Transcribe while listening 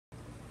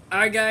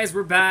Alright guys,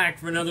 we're back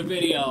for another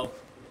video.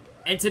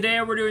 And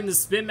today we're doing the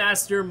Spin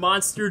Master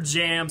Monster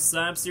Jam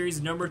Sign-Up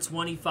Series number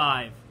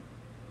 25.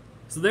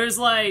 So there's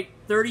like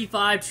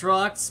 35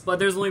 trucks, but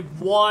there's only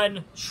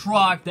one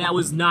truck that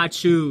was not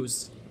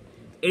choose.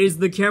 It is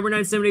the Camera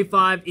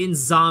 975 in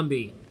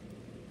Zombie.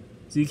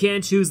 So you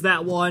can't choose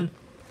that one.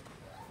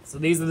 So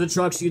these are the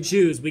trucks you can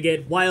choose. We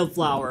get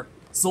Wildflower,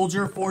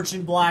 Soldier of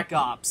Fortune Black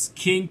Ops,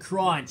 King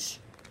Krunch,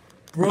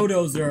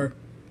 Brodozer,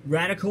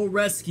 Radical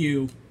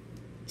Rescue,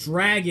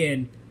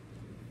 Dragon,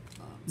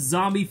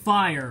 Zombie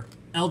Fire,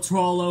 El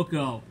Toro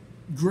Loco,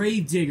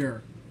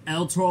 Gravedigger,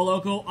 El Toro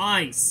Loco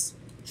Ice,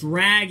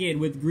 Dragon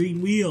with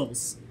green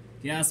wheels,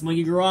 Gas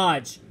Monkey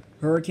Garage,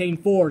 Hurricane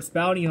Force,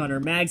 Bounty Hunter,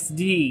 Max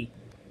D,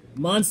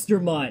 Monster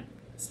Mutt,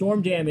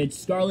 Storm Damage,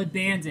 Scarlet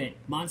Bandit,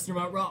 Monster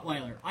Mutt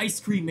Rottweiler, Ice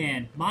Cream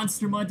Man,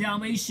 Monster Mutt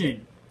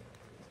Dalmatian,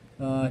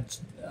 Higher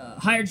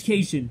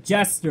Education,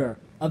 Jester,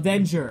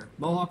 Avenger,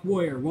 Mohawk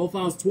Warrior, Wolf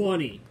House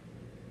 20,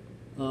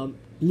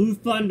 Blue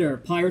Thunder,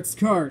 Pirate's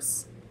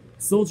Curse,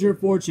 Soldier of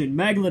Fortune,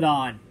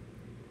 Megalodon,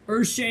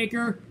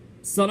 Earthshaker,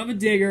 Son of a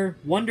Digger,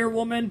 Wonder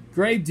Woman,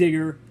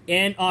 Gravedigger,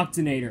 and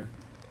Octonator.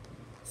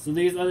 So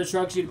these are the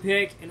trucks you can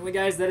pick. Anyway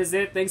guys, that is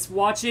it. Thanks for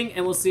watching,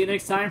 and we'll see you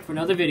next time for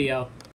another video.